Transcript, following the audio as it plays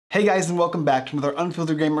Hey guys, and welcome back to another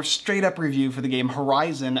Unfiltered Gamer straight up review for the game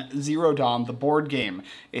Horizon Zero Dawn, the board game.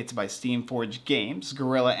 It's by Steamforged Games,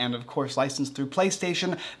 Guerrilla, and of course licensed through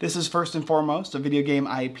PlayStation. This is first and foremost a video game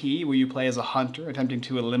IP where you play as a hunter attempting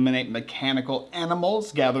to eliminate mechanical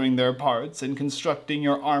animals, gathering their parts and constructing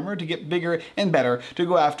your armor to get bigger and better to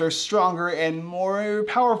go after stronger and more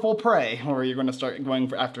powerful prey, where you're going to start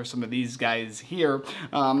going after some of these guys here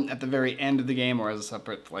at the very end of the game, or as a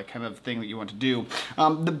separate kind of thing that you want to do.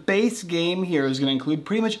 The base game here is going to include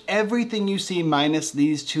pretty much everything you see minus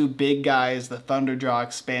these two big guys, the Thunderjaw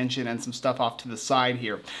expansion and some stuff off to the side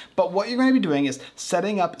here. But what you're going to be doing is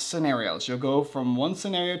setting up scenarios. You'll go from one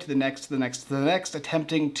scenario to the next, to the next, to the next,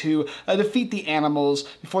 attempting to defeat the animals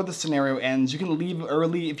before the scenario ends. You can leave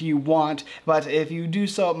early if you want, but if you do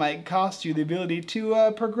so, it might cost you the ability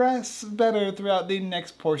to progress better throughout the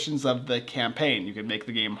next portions of the campaign. You can make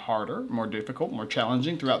the game harder, more difficult, more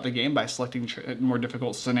challenging throughout the game by selecting more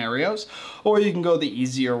difficult scenarios, or you can go the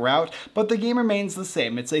easier route, but the game remains the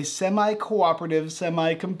same. It's a semi-cooperative,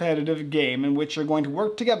 semi-competitive game in which you're going to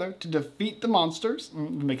work together to defeat the monsters, the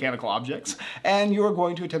mechanical objects, and you're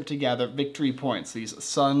going to attempt to gather victory points, these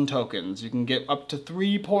sun tokens. You can get up to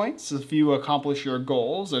 3 points if you accomplish your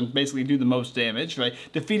goals and basically do the most damage by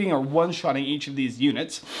defeating or one-shotting each of these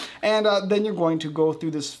units, and then you're going to go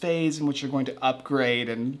through this phase in which you're going to upgrade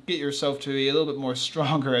and get yourself to be a little bit more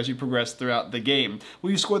stronger as you progress throughout the game.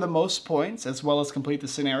 Will you score the most points as well as complete the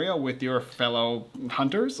scenario with your fellow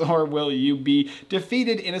hunters, or will you be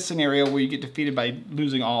defeated in a scenario where you get defeated by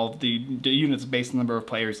losing all of the units based on the number of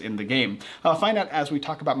players in the game? I'll find out as we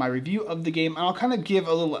talk about my review of the game, and I'll kind of give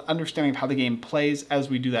a little understanding of how the game plays as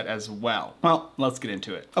we do that as well. Well, let's get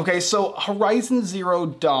into it. Okay, so Horizon Zero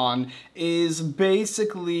Dawn is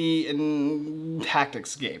basically a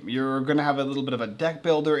tactics game. You're going to have a little bit of a deck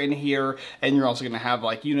builder in here, and you're also going to have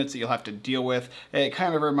units that you'll have to deal with. It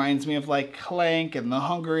kind of reminds me of Clank and The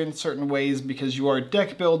Hunger in certain ways, because you are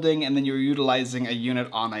deck building and then you're utilizing a unit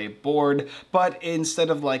on a board, but instead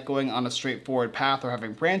of going on a straightforward path or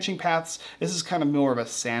having branching paths, this is kind of more of a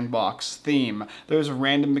sandbox theme. There's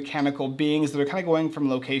random mechanical beings that are kind of going from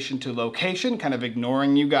location to location, kind of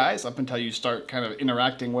ignoring you guys up until you start kind of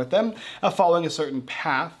interacting with them, following a certain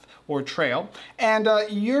path or trail, and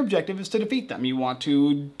your objective is to defeat them. You want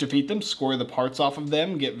to defeat them, score the parts off of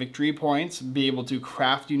them, get victory points, be able to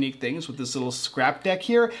craft unique things with this little scrap deck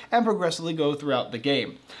here, and progressively go throughout the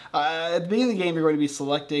game. At the beginning of the game, you're going to be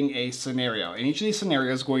selecting a scenario, and each of these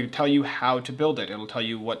scenarios is going to tell you how to build it. It'll tell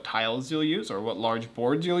you what tiles you'll use, or what large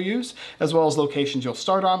boards you'll use, as well as locations you'll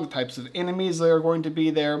start on, the types of enemies that are going to be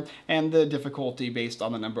there, and the difficulty based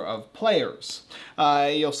on the number of players.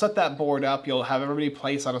 You'll set that board up, you'll have everybody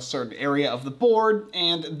place on a certain area of the board,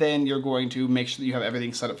 and then you're going to make sure that you have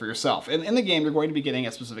everything set up for yourself. And in the game, you're going to be getting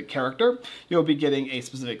a specific character. You'll be getting a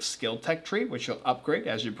specific skill tech tree, which you'll upgrade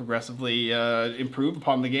as you progressively improve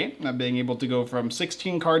upon the game. Being able to go from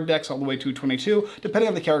 16 card decks all the way to 22, depending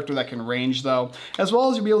on the character that can range though, as well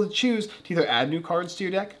as you'll be able to choose to either add new cards to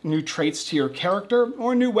your deck, new traits to your character,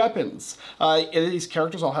 or new weapons. These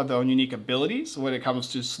characters all have their own unique abilities when it comes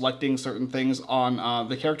to selecting certain things on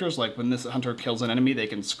the characters. Like when this hunter kills an enemy, they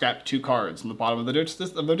can scrap 2 cards on the bottom of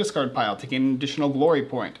their discard pile, taking an additional glory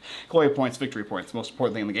point. Glory points, victory points, most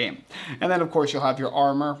important thing in the game. And then of course you'll have your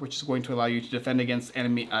armor, which is going to allow you to defend against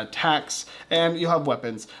enemy attacks, and you'll have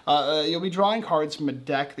weapons. You'll be drawing cards from a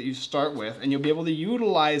deck that you start with, and you'll be able to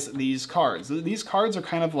utilize these cards. These cards are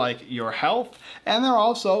kind of like your health, and they're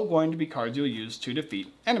also going to be cards you'll use to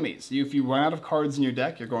defeat enemies. If you run out of cards in your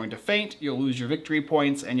deck, you're going to faint, you'll lose your victory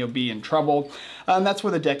points, and you'll be in trouble. And that's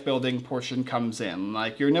where the deck building portion comes in.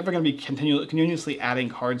 You're never going to be continuously adding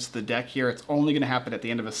cards to the deck here. It's only going to happen at the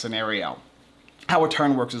end of a scenario. How a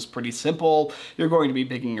turn works is pretty simple. You're going to be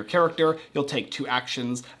picking your character. You'll take 2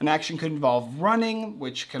 actions. An action could involve running,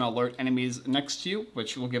 which can alert enemies next to you,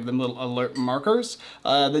 which will give them little alert markers.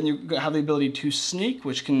 Then you have the ability to sneak,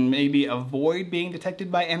 which can maybe avoid being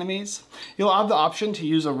detected by enemies. You'll have the option to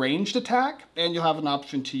use a ranged attack, and you'll have an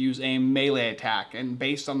option to use a melee attack. And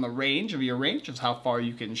based on the range of your range is how far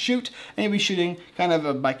you can shoot, and you'll be shooting kind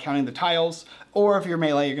of by counting the tiles. Or if you're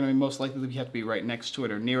melee, you're going to be most likely to have to be right next to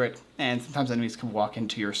it or near it, and sometimes enemies can walk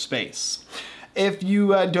into your space. If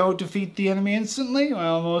you don't defeat the enemy instantly,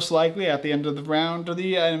 well, most likely at the end of the round,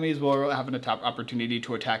 the enemies will have an opportunity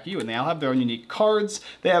to attack you, and they all have their own unique cards.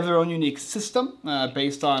 They have their own unique system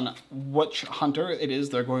based on which hunter it is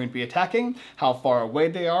they're going to be attacking, how far away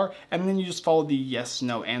they are, and then you just follow the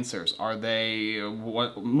yes/no answers. Are they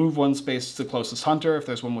move 1 space to the closest hunter if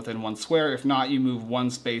there's one within 1 square? If not, you move 1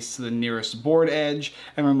 space to the nearest board edge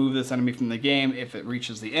and remove this enemy from the game if it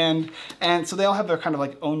reaches the end. And so they all have their kind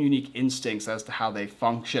of own unique instincts as as to how they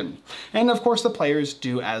function. And of course the players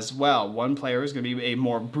do as well. One player is going to be a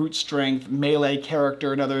more brute strength melee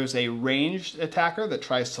character, another is a ranged attacker that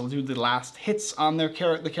tries to do the last hits on the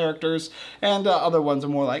characters, and other ones are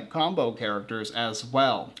more like combo characters as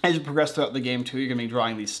well. As you progress throughout the game too, you're going to be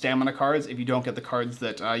drawing these stamina cards. If you don't get the cards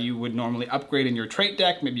that you would normally upgrade in your trait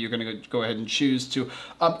deck, maybe you're going to go ahead and choose to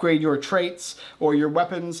upgrade your traits or your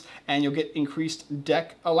weapons, and you'll get increased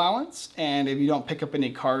deck allowance. And if you don't pick up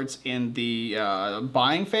any cards in the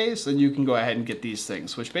buying phase, then you can go ahead and get these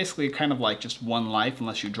things, which basically are kind of like just one life.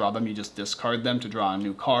 Unless you draw them, you just discard them to draw a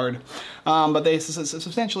new card. But they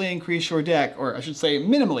substantially increase your deck, or I should say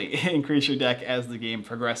minimally increase your deck as the game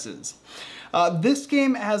progresses. This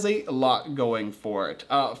game has a lot going for it.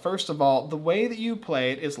 First of all, the way that you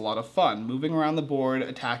play it is a lot of fun. Moving around the board,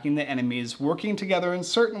 attacking the enemies, working together in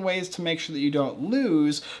certain ways to make sure that you don't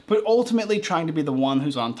lose, but ultimately trying to be the one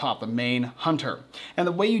who's on top, the main hunter. And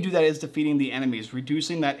the way you do that is defeating the enemies,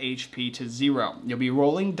 reducing that HP to 0. You'll be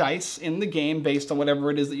rolling dice in the game based on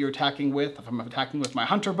whatever it is that you're attacking with. If I'm attacking with my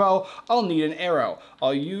hunter bow, I'll need an arrow.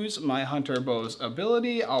 I'll use my hunter bow's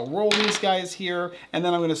ability, I'll roll these guys here, and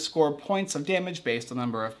then I'm going to score points of damage based on the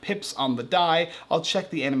number of pips on the die. I'll check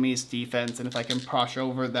the enemy's defense, and if I can push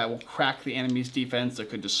over, that will crack the enemy's defense. It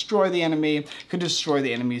could destroy the enemy, could destroy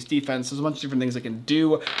the enemy's defense. There's a bunch of different things it can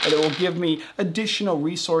do, but it will give me additional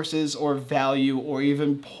resources or value or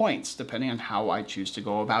even points, depending on how I choose to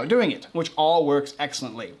go about doing it, which all works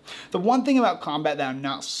excellently. The one thing about combat that I'm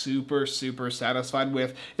not super satisfied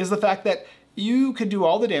with is the fact that you could do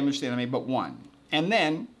all the damage to the enemy but one, and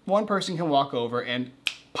then one person can walk over and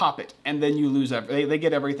pop it, and then you lose they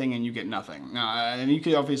get everything and you get nothing. And you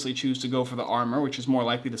could obviously choose to go for the armor, which is more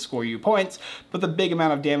likely to score you points, but the big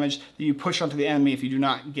amount of damage that you push onto the enemy if you do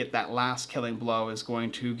not get that last killing blow is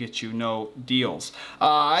going to get you no deals.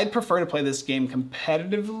 I'd prefer to play this game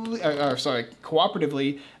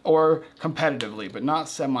cooperatively or competitively, but not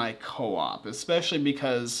semi-co-op, especially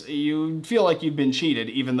because you feel like you've been cheated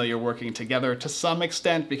even though you're working together to some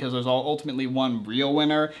extent, because there's ultimately one real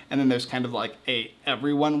winner, and then there's kind of like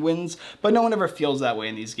everyone wins, but no one ever feels that way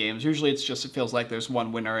in these games. Usually it feels like there's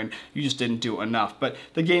one winner and you just didn't do enough, but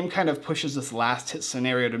the game kind of pushes this last hit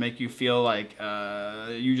scenario to make you feel like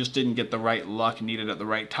you just didn't get the right luck needed at the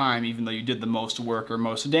right time, even though you did the most work or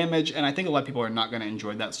most damage, and I think a lot of people are not going to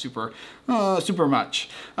enjoy that super much.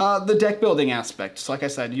 The deck building aspect. So like I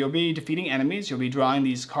said, you'll be defeating enemies, you'll be drawing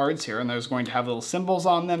these cards here, and there's going to have little symbols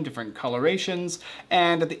on them, different colorations,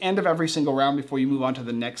 and at the end of every single round before you move on to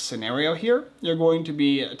the next scenario here, you're going to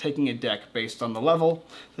be taking a deck based on the level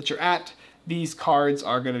that you're at. These cards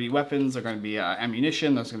are going to be weapons, they're going to be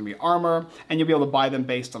ammunition, there's going to be armor, and you'll be able to buy them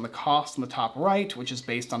based on the cost on the top right, which is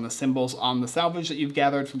based on the symbols on the salvage that you've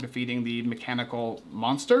gathered from defeating the mechanical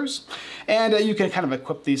monsters. And you can kind of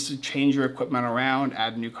equip these to change your equipment around,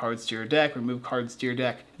 add new cards to your deck, remove cards to your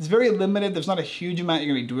deck. It's very limited. There's not a huge amount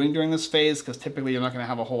you're going to be doing during this phase, because typically you're not going to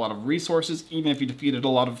have a whole lot of resources, even if you defeated a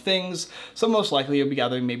lot of things. So most likely you'll be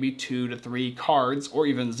gathering maybe 2 to 3 cards, or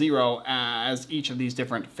even 0, as each of these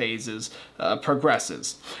different phases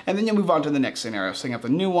progresses. And then you'll move on to the next scenario, setting up a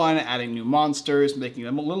new one, adding new monsters, making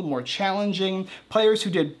them a little more challenging. Players who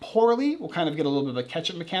did poorly will kind of get a little bit of a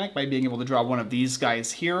catch-up mechanic by being able to draw one of these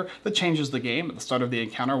guys here that changes the game. At the start of the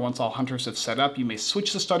encounter, once all hunters have set up, you may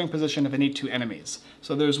switch the starting position of any 2 enemies.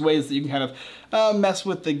 So there's ways that you can kind of mess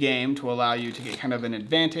with the game to allow you to get kind of an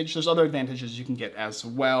advantage. There's other advantages you can get as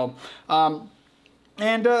well.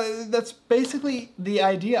 And that's basically the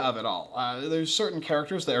idea of it all. There's certain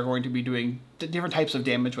characters that are going to be doing different types of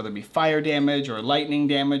damage, whether it be fire damage or lightning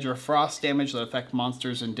damage or frost damage that affect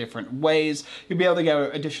monsters in different ways. You'll be able to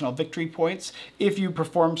get additional victory points if you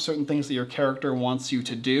perform certain things that your character wants you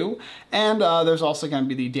to do. And there's also going to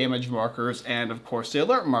be the damage markers and, of course, the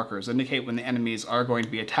alert markers indicate when the enemies are going to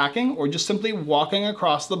be attacking or just simply walking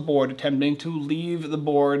across the board, attempting to leave the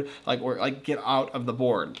board, or get out of the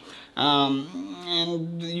board.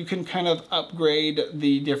 And you can kind of upgrade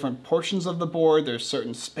the different portions of the board. There's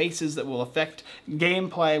certain spaces that will affect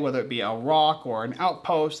gameplay, whether it be a rock or an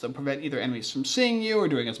outpost that prevent either enemies from seeing you or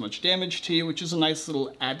doing as much damage to you, which is a nice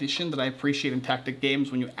little addition that I appreciate in tactic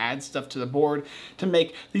games when you add stuff to the board to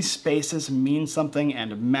make these spaces mean something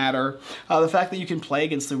and matter. The fact that you can play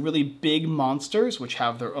against the really big monsters, which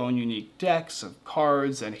have their own unique decks of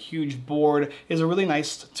cards and a huge board, is a really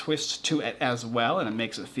nice twist to it as well, and it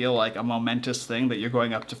makes it feel like like a momentous thing that you're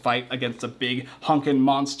going up to fight against a big hunkin'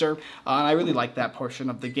 monster. And I really like that portion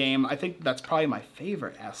of the game. I think that's probably my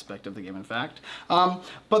favorite aspect of the game, in fact.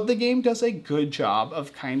 But the game does a good job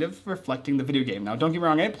of kind of reflecting the video game. Now, don't get me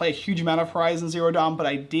wrong, I didn't play a huge amount of Horizon Zero Dawn, but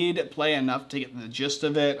I did play enough to get the gist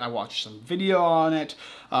of it. I watched some video on it.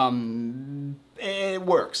 It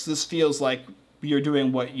works. This feels like you're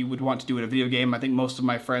doing what you would want to do in a video game. I think most of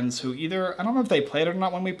my friends who either, I don't know if they played it or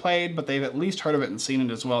not when we played, but they've at least heard of it and seen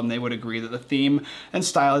it as well, and they would agree that the theme and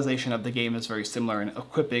stylization of the game is very similar in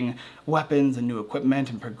equipping weapons and new equipment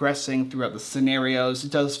and progressing throughout the scenarios.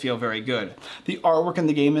 It does feel very good. The artwork in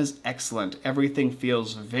the game is excellent. Everything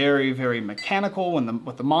feels very, very mechanical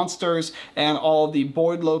with the monsters, and all the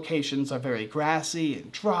board locations are very grassy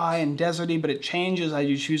and dry and deserty, but it changes how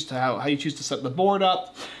you choose to set the board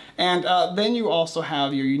up. And then you also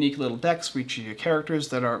have your unique little decks for each of your characters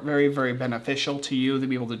that are very, very beneficial to you to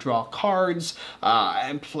be able to draw cards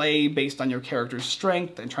and play based on your character's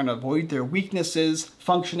strength and trying to avoid their weaknesses,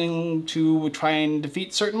 functioning to try and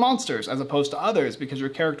defeat certain monsters as opposed to others, because your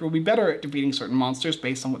character will be better at defeating certain monsters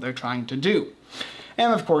based on what they're trying to do.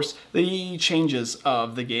 And of course, the changes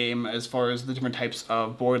of the game as far as the different types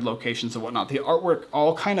of board locations and whatnot. The artwork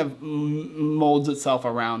all kind of molds itself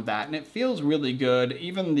around that, and it feels really good.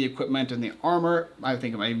 Even the equipment and the armor, I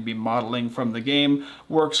think it might even be modeling from the game,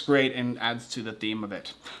 works great and adds to the theme of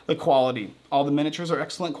it. The quality. All the miniatures are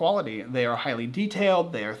excellent quality. They are highly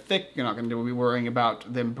detailed, they are thick, you're not going to be worrying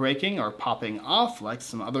about them breaking or popping off like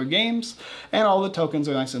some other games, and all the tokens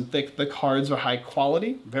are nice and thick. The cards are high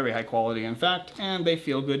quality, very high quality in fact, and they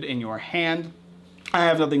feel good in your hand. I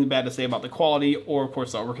have nothing bad to say about the quality or, of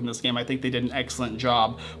course, the artwork in this game. I think they did an excellent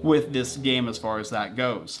job with this game as far as that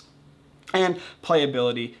goes. And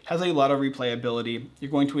playability has a lot of replayability. You're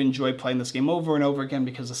going to enjoy playing this game over and over again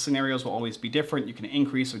because the scenarios will always be different. You can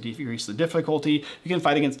increase or decrease the difficulty. You can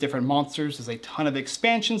fight against different monsters. There's a ton of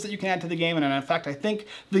expansions that you can add to the game. And in fact, I think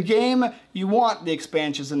the game, you want the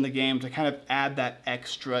expansions in the game to kind of add that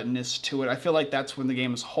extra-ness to it. I feel like that's when the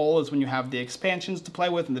game is whole, is when you have the expansions to play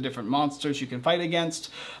with and the different monsters you can fight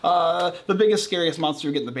against. The biggest, scariest monster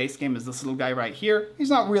you get in the base game is this little guy right here. He's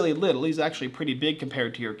not really little. He's actually pretty big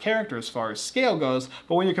compared to your character as far as scale goes,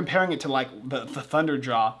 but when you're comparing it to like the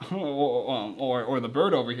Thunderjaw or the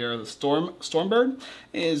bird over here, the Stormbird,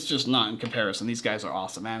 is just not in comparison. These guys are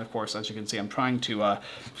awesome, and of course, as you can see, I'm trying to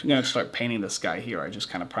start painting this guy here. I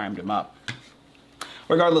just kind of primed him up.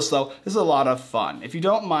 Regardless though, this is a lot of fun. If you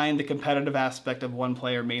don't mind the competitive aspect of one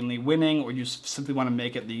player mainly winning, or you simply want to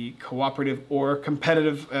make it the cooperative or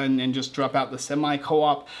competitive and just drop out the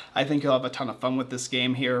semi-co-op, I think you'll have a ton of fun with this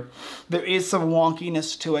game here. There is some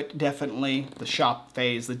wonkiness to it, definitely. The shop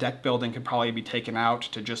phase, the deck building could probably be taken out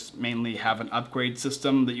to just mainly have an upgrade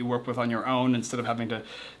system that you work with on your own instead of having to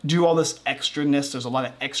do all this extra-ness. There's a lot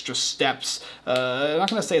of extra steps. I'm not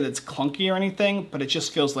going to say that it's clunky or anything, but it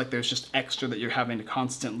just feels like there's just extra that you're having to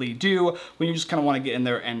constantly do when you just kind of want to get in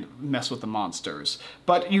there and mess with the monsters.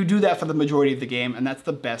 But you do that for the majority of the game, and that's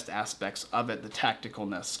the best aspects of it, the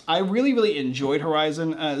tacticalness. I really, really enjoyed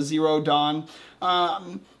Horizon Zero Dawn.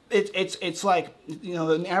 It's like, you know,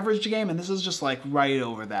 an average game, and this is just like right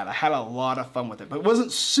over that. I had a lot of fun with it, but it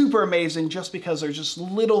wasn't super amazing just because there's just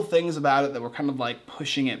little things about it that were kind of like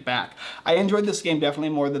pushing it back. I enjoyed this game definitely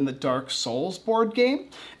more than the Dark Souls board game,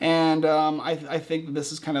 and I think that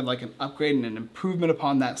this is kind of like an upgrade and an improvement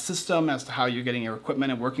upon that system as to how you're getting your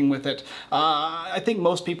equipment and working with it. I think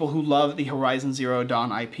most people who love the Horizon Zero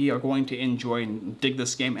Dawn IP are going to enjoy and dig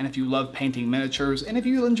this game, and if you love painting miniatures, and if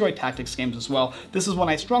you enjoy tactics games as well, this is one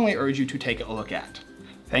I strongly urge you to take a look at.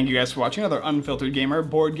 Thank you guys for watching another Unfiltered Gamer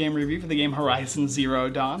board game review for the game Horizon Zero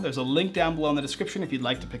Dawn. There's a link down below in the description if you'd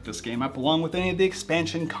like to pick this game up along with any of the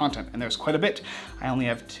expansion content, and there's quite a bit. I only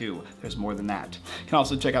have 2. There's more than that. You can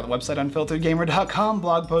also check out the website unfilteredgamer.com,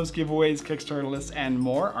 blog posts, giveaways, Kickstarter lists, and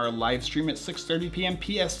more. Our live stream at 6:30 p.m.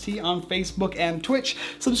 PST on Facebook and Twitch.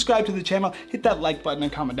 Subscribe to the channel, hit that like button,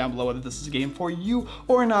 and comment down below whether this is a game for you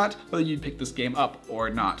or not, whether you'd pick this game up or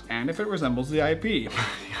not, and if it resembles the IP.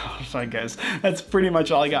 Sorry guys, that's pretty much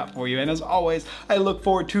all I got for you, and as always, I look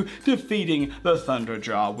forward to defeating the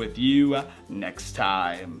Thunderjaw with you next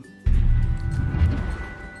time.